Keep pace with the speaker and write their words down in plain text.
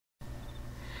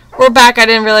We're back. I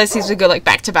didn't realize these would go like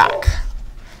back to back.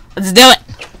 Let's do it.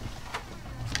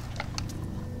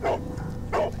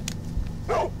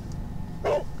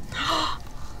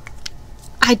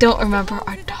 I don't remember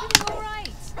our dog.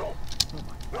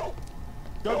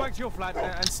 Go back to your flat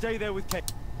and stay there with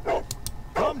Kate.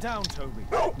 Calm down, Toby.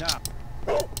 Now.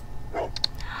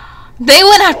 They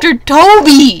went after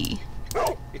Toby.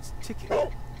 It's ticking.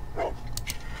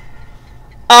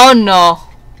 Oh no.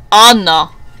 Oh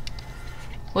no.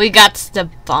 We got the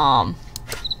bomb.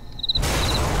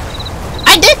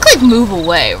 I did click move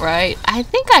away, right? I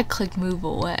think I clicked move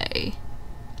away.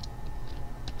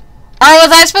 Or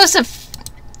was I supposed to...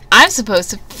 I'm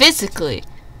supposed to physically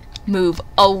move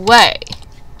away.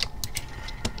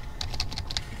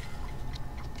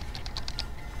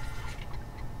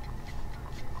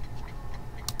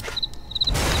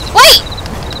 Wait!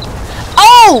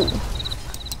 Oh!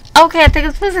 Okay, I think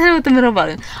I'm supposed to hit it with the middle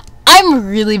button. I'm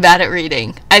really bad at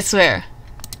reading. I swear.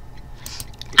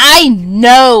 I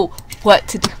know what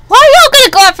to do. Why are y'all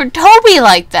gonna go after Toby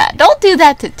like that? Don't do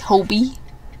that to Toby.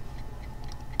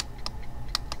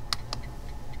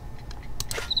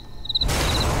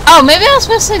 Oh, maybe I was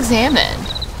supposed to examine.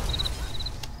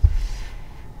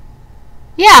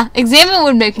 Yeah, examine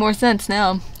would make more sense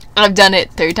now. I've done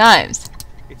it 3 times.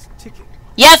 It's ticking.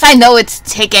 Yes, I know it's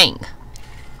ticking.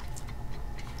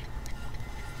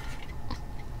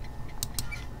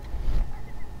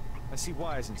 I see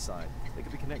wires inside. They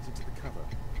could be connected to the cover.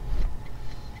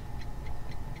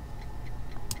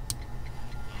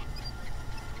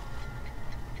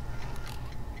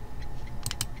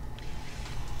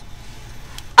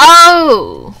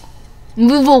 Oh!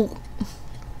 Move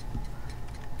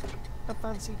A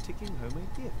fancy ticking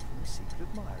homemade gift from a secret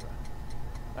admirer.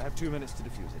 I have 2 minutes to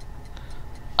defuse it.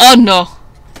 Oh no.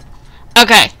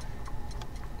 Okay.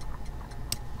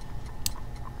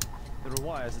 There are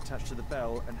wires attached to the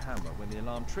bell and hammer. When the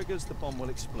alarm triggers, the bomb will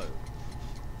explode.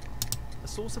 A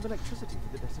source of electricity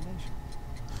for the detonation.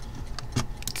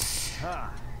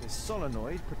 Ah, this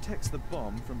solenoid protects the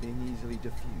bomb from being easily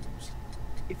diffused.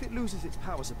 If it loses its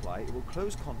power supply, it will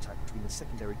close contact between the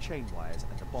secondary chain wires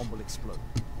and the bomb will explode.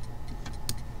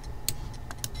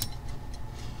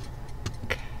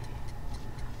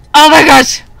 Oh my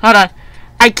gosh! Hold on.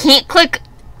 I can't click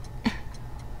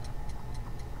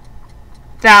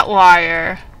that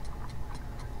wire.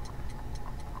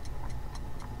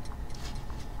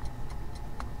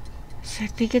 So I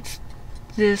think it's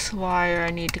this wire I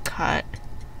need to cut.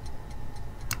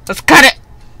 Let's cut it!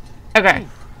 Okay.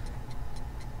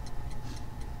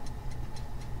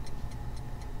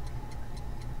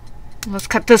 Let's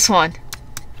cut this one.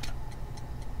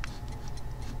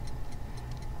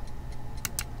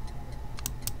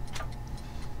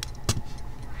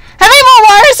 How many more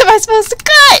wires am I supposed to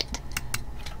cut?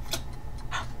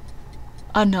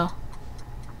 Oh no.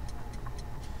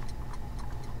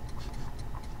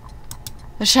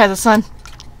 Let's try this one.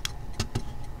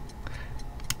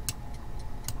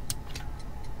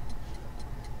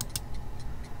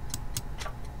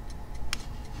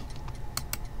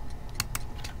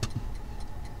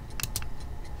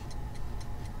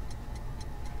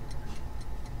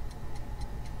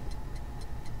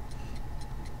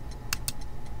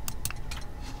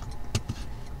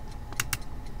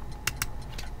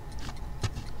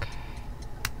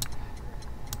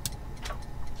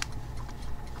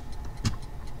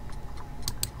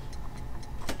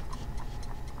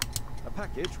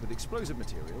 Package with explosive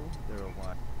material. There are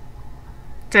wires.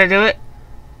 Did I do it?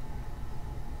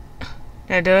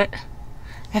 Did I do it?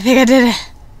 I think I did it.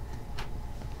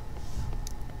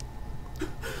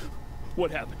 What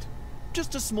happened?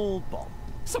 Just a small bomb.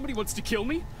 Somebody wants to kill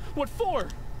me? What for?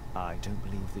 I don't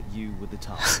believe that you were the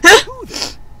target. Who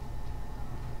then?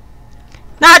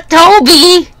 Not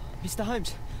Toby! Mr.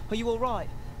 Holmes, are you alright?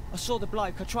 I saw the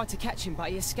bloke. I tried to catch him, but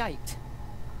he escaped.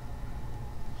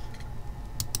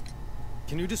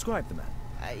 Can you describe the man?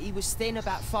 He was thin,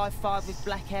 about 5'5", with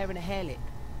black hair and a hairlip.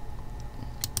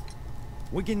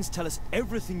 Wiggins, tell us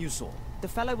everything you saw. The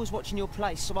fellow was watching your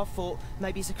place, so I thought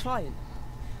maybe he's a client.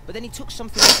 But then he took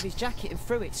something out of his jacket and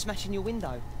threw it, smashing your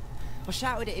window. I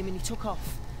shouted at him and he took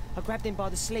off. I grabbed him by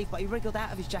the sleeve, but he wriggled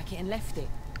out of his jacket and left it.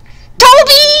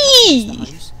 Toby! You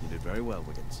did very well,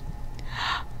 Wiggins.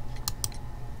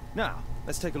 Now,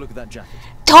 let's take a look at that jacket.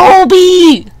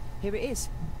 Toby! Here it is.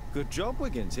 Good job,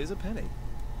 Wiggins. Here's a penny.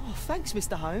 Oh, thanks,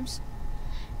 Mr. Holmes.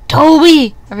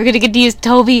 Toby! Are we gonna get to use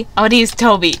Toby? I wanna use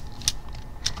Toby.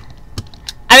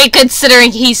 I mean,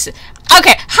 considering he's...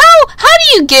 Okay, how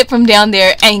do you get from down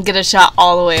there and get a shot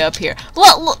all the way up here?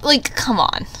 Look, like, come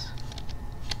on.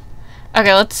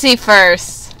 Okay, let's see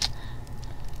first.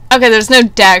 Okay, there's no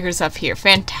daggers up here.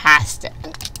 Fantastic.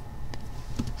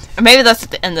 Or maybe that's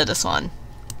at the end of this one.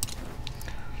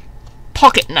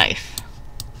 Pocket knife.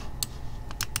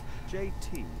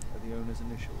 JT are the owner's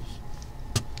initials.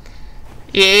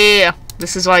 Yeah,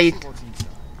 this is why you... What's inside?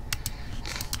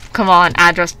 Come on,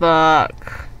 address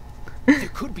book. There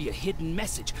could be a hidden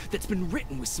message that's been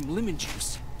written with some lemon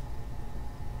juice.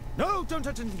 No, don't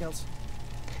touch anything else.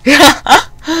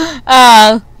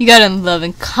 Oh, you gotta love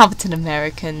incompetent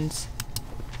Americans.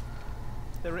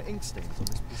 There are ink stains on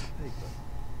this piece of paper.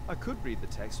 I could read the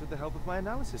text with the help of my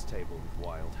analysis table if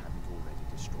Wilde hadn't already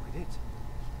destroyed it.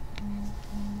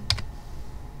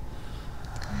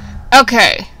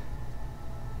 Okay.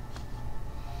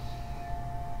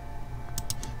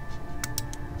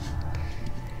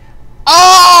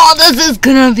 Oh, this is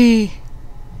gonna be...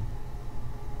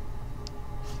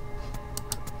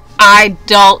 I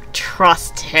don't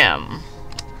trust him.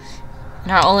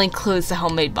 And our only clue is the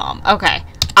homemade bomb. Okay.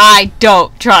 I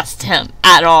don't trust him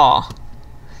at all.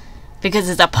 Because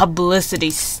it's a publicity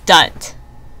stunt.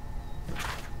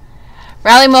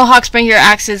 Rally Mohawks, bring your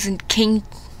axes, and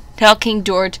tell King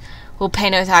George will pay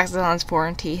no taxes on his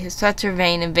warranty. His threats are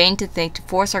vain, and vain to think to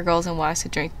force our girls and wives to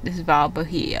drink this vile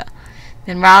bohea.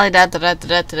 Then rally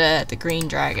the Green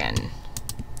Dragon.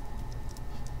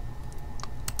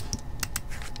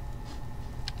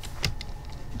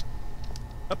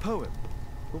 A poem.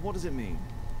 But what does it mean?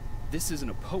 This isn't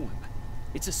a poem.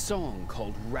 It's a song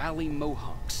called Rally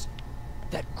Mohawks.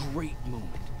 That great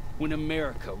moment when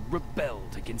America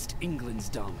rebelled against England's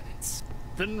dominance.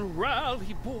 Then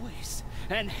rally, boys,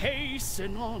 and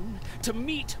hasten on to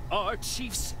meet our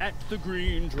chiefs at the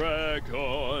Green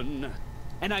Dragon.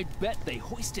 And I bet they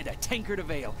hoisted a tankard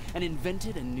of ale and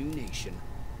invented a new nation.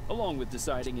 Along with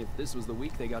deciding if this was the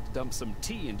week they got to dump some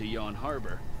tea into yon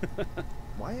harbor.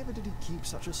 Why ever did he keep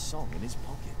such a song in his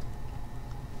pocket?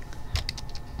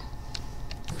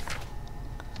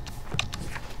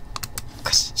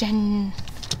 Question.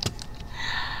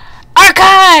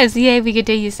 Archives! Yay, we get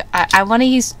to use... I want to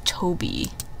use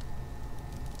Toby.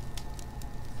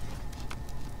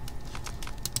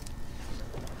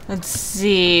 Let's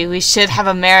see. We should have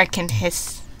American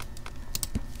history.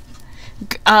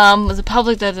 Was the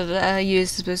public that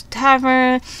used this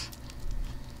tavern?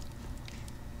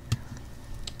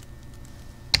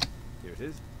 Here it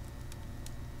is.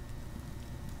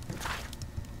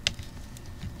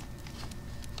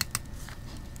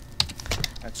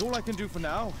 That's all I can do for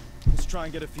now. Let's try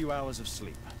and get a few hours of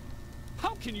sleep.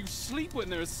 How can you sleep when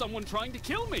there is someone trying to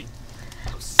kill me?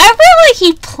 I feel like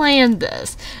he planned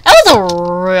this. That was a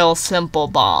real simple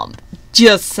bomb.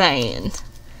 Just saying.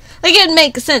 Like, it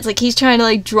makes sense. Like, he's trying to,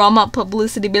 like, drum up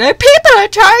publicity. Be like, people are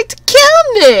trying to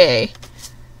kill me!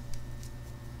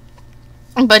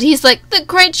 But he's like, the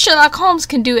great Sherlock Holmes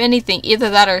can do anything. Either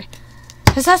that or...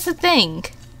 Because that's the thing.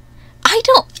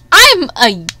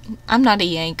 I'm not a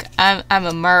Yank. I'm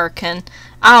American.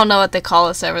 I don't know what they call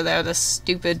us over there. This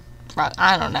stupid...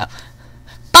 I don't know.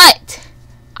 But...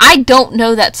 I don't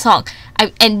know that song.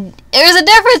 And there's a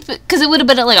difference because it would have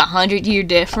been like 100-year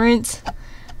difference.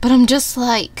 But I'm just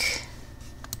like,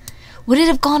 would it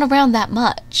have gone around that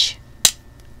much?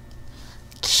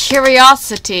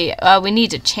 Curiosity. We need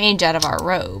to change out of our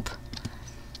robe.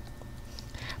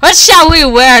 What shall we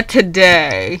wear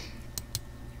today?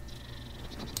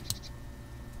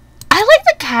 I like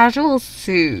the casual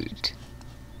suit.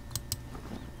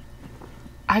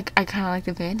 I kind of like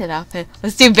the bandit outfit.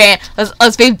 Let's do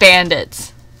let's be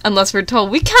bandits. Unless we're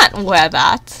told we can't wear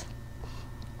that.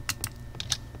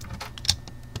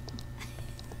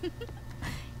 He's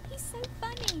so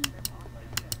funny.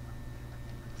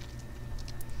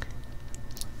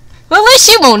 Well, at least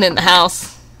she won't in the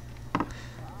house.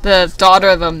 The daughter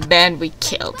of a man we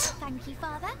killed. Thank you,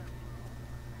 Father.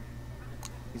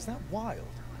 Is that Wilde?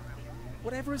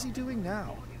 Whatever is he doing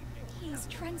now? He's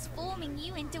transforming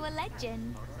you into a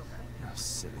legend. Oh,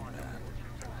 silly man.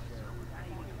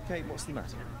 Kate, what's the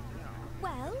matter?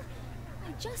 Well,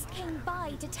 I just came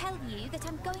by to tell you that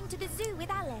I'm going to the zoo with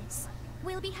Alice.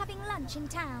 We'll be having lunch in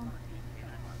town.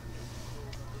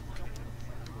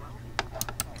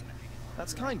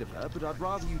 That's kind of her, but I'd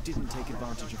rather you didn't take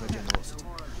advantage of her generosity.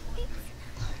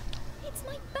 It's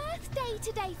my birthday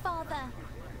today, Father.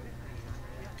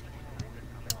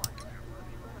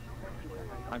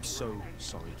 I'm so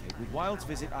sorry, Kate. With Wilde's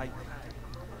visit,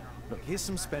 Look, here's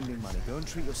some spending money. Go and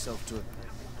treat yourself to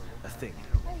a thing.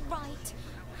 All right.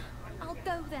 I'll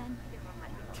go then.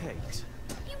 Kate.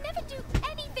 You never do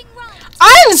anything right.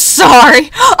 I'm sorry!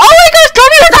 Oh my gosh, go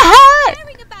to the hat!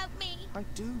 Caring about me. I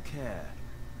do care.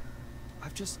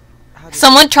 I've just had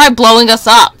Someone tried blowing us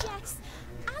up. Yes,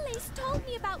 Alice told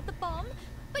me about the bomb,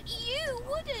 but you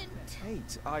wouldn't.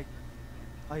 Kate,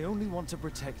 I only want to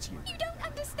protect you. You don't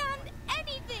understand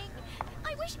anything.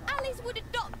 I wish Alice would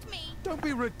adopt me. Don't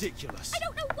be ridiculous. I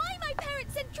don't know why my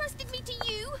parents entrusted me to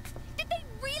you. Did they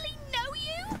really know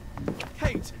you?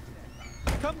 Kate,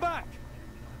 come back.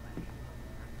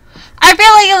 I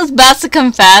feel like it was best to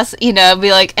confess, you know,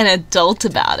 be like an adult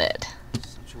about it.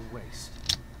 Such a waste.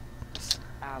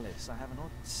 Alice, I have an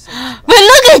odd sense about But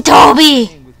look at Toby!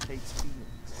 playing with Kate's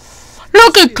feelings.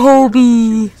 Look See at if there's an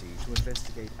Toby! opportunity to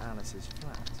investigate Alice's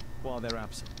flat while they're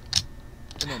absent.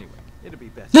 And anyway, it'd be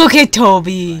better. Look if at we went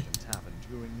to the Toby. Dragon Tavern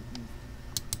during the evening.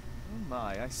 Oh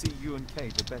my, I see you and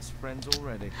Kate are best friends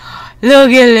already.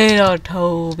 Look at little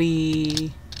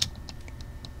Toby.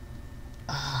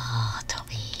 Oh,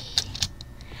 Toby.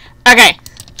 Okay.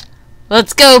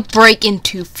 Let's go break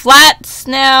into flats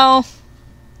now.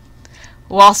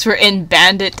 Whilst we're in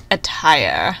bandit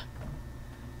attire.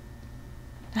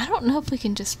 I don't know if we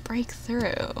can just break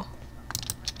through.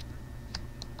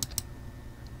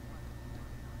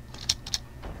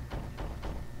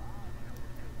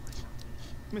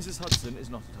 Mrs. Hudson is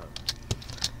not at home.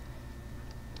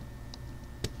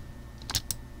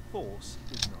 Force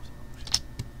is not an option.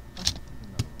 I think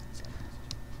another one's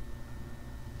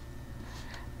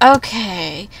like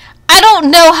Okay. I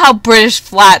don't know how British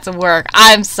flats work.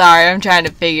 I'm sorry. I'm trying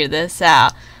to figure this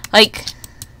out. Like,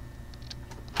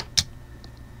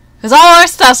 because all our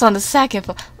stuff's on the second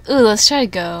floor. Ooh, let's try to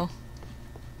go.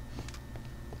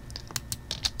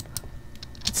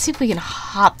 Let's see if we can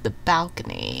hop the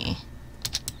balcony.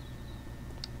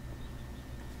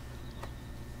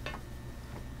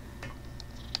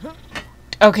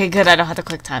 Okay, good. I don't have to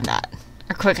quick time that.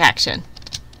 Or quick action.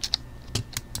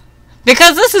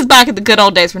 Because this is back in the good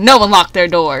old days where no one locked their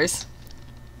doors.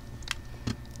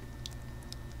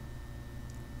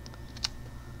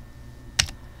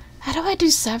 How do I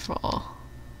do several?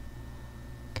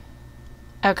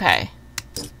 Okay.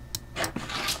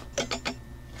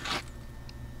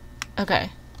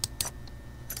 Okay.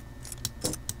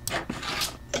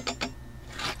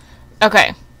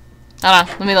 Okay. Hold on.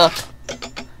 Let me look.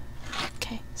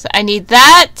 Okay. So I need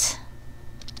that.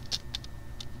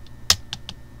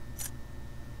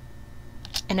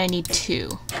 And I need 2.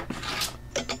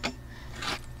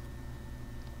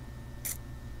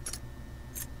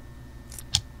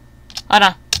 Hold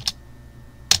on.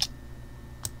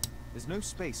 There's no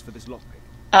space for this lockpick.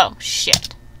 Oh,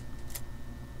 shit.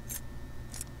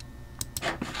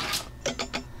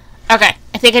 Okay,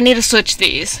 I think I need to switch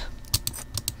these.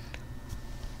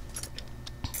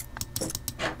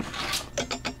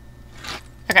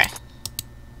 Okay.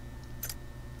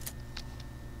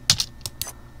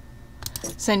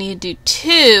 So I need to do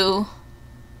 2.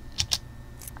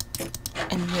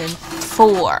 And then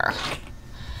 4.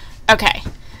 Okay.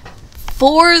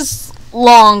 4's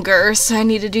longer, so I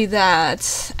need to do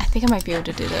that. I think I might be able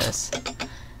to do this.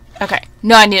 Okay.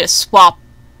 No, I need to swap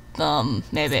them,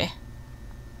 maybe.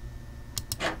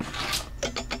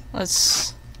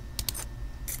 Let's...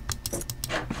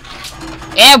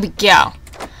 There we go.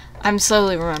 I'm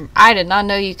slowly remembering. I did not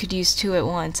know you could use 2 at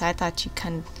once. I thought you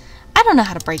couldn't. I don't know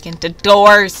how to break into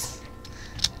doors.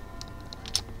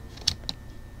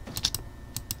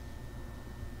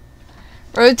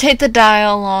 Rotate the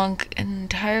dial along an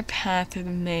entire path through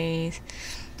the maze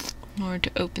in order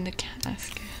to open the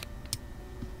casket.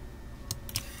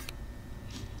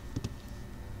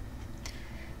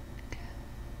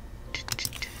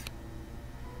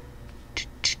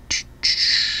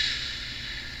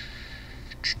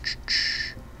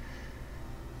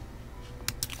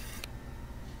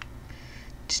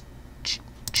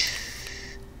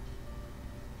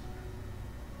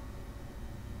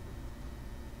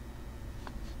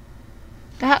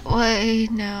 That way,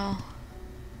 no.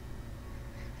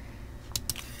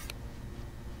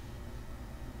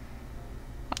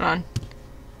 Hold on.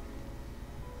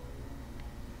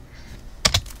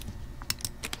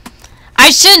 I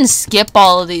shouldn't skip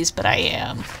all of these, but I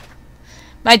am.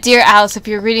 My dear Alice, if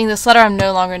you're reading this letter, I'm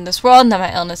no longer in this world, and that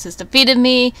my illness has defeated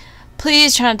me.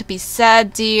 Please try not to be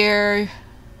sad, dear.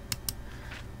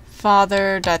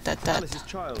 Father, Alice's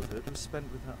childhood was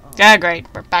spent with her aunt. Yeah, great.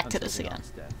 We're back to until this the again. aunt's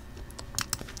death.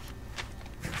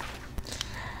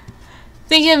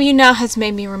 Thinking of you now has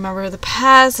made me remember the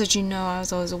past. As you know, I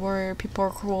was always a worrier. People are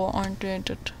cruel, aren't they?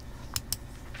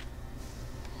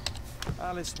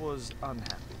 Alice was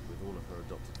unhappy with all of her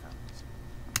adopted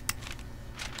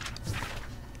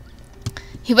families.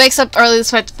 He wakes up early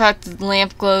despite the fact that the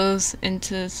lamp glows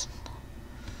into his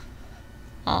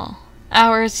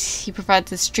hours. He provides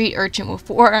the street urchin with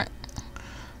work.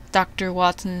 Dr.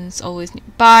 Watson's always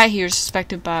nearby. He was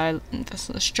suspected by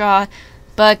Professor Lestrade,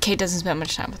 but Kate doesn't spend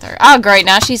much time with her. Oh, great.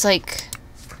 Now she's like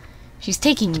She's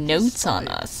taking notes on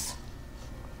us.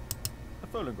 A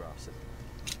phonograph set.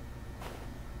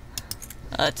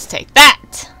 Let's take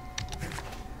that.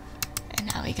 And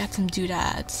now we got some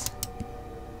doodads.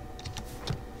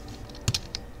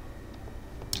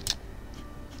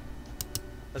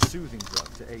 A soothing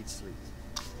drug to aid sleep.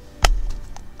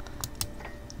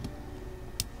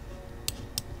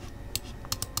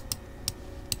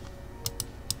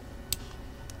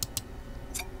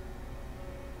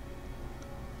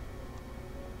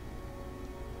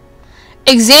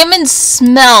 Examine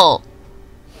smell.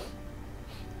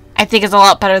 I think it's a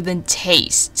lot better than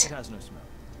taste. It has no smell.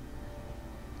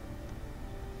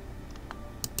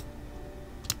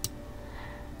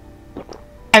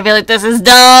 I feel like this is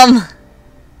dumb.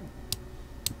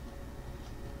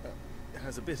 It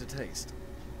has a bitter taste.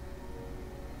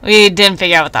 We didn't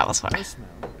figure out what that was for. No smell,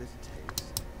 bitter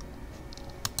taste.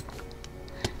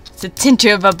 It's a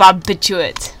tincture of a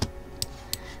barbiturate.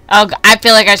 Oh, I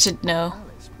feel like I should know.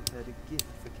 Alice prepared a gift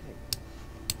for Kate.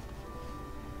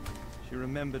 She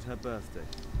remembered her birthday.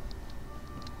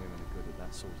 Women are good at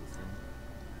that sort of thing.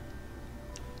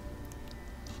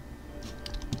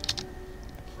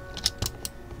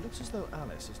 It looks as though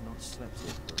Alice has not slept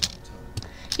here for a long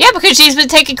time. Yeah, because she's been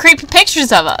taking creepy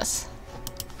pictures of us.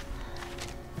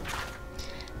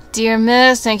 Dear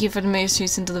Miss, thank you for the most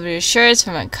recent delivery of shirts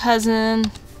for my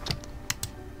cousin.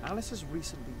 Alice has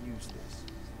recently used this.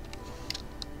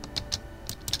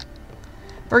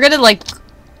 We're gonna like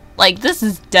this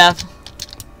is death.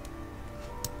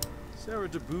 Sarah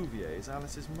de Bouvier is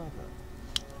Alice's mother.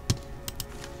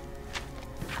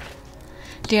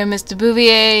 Dear Mr.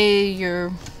 Bouvier,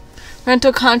 your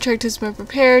rental contract has been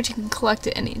prepared. You can collect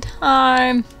it any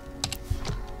time.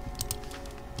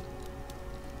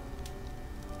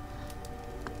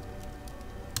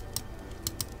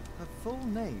 Her full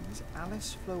name is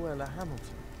Alice Floella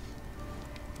Hamilton.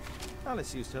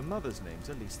 Alice used her mother's name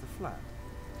to lease the flat.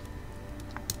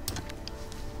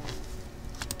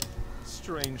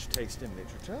 Strange taste in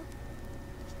literature.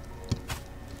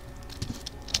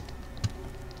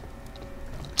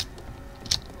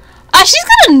 She's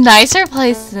got a nicer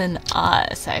place than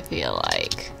us, I feel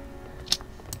like.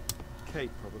 Kate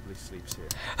probably sleeps here.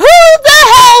 Who the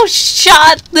hell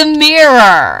shot the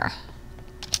mirror?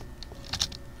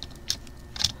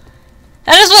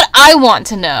 That is what I want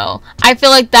to know. I feel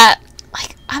like that,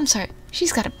 like, I'm sorry,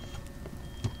 she's got a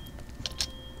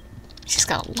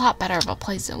lot better of a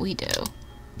place than we do.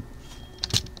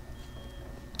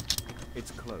 It's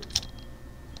closed.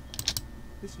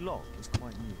 This lock is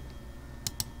quite new.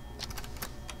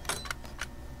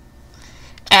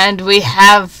 And we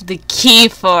have the key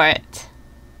for it.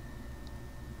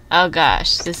 Oh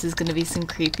gosh, this is gonna be some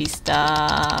creepy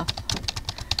stuff.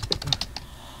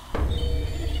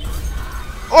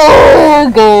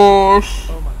 Oh gosh.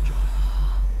 Oh my god.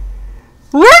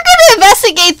 We're gonna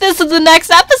investigate this in the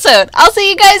next episode. I'll see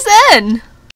you guys then.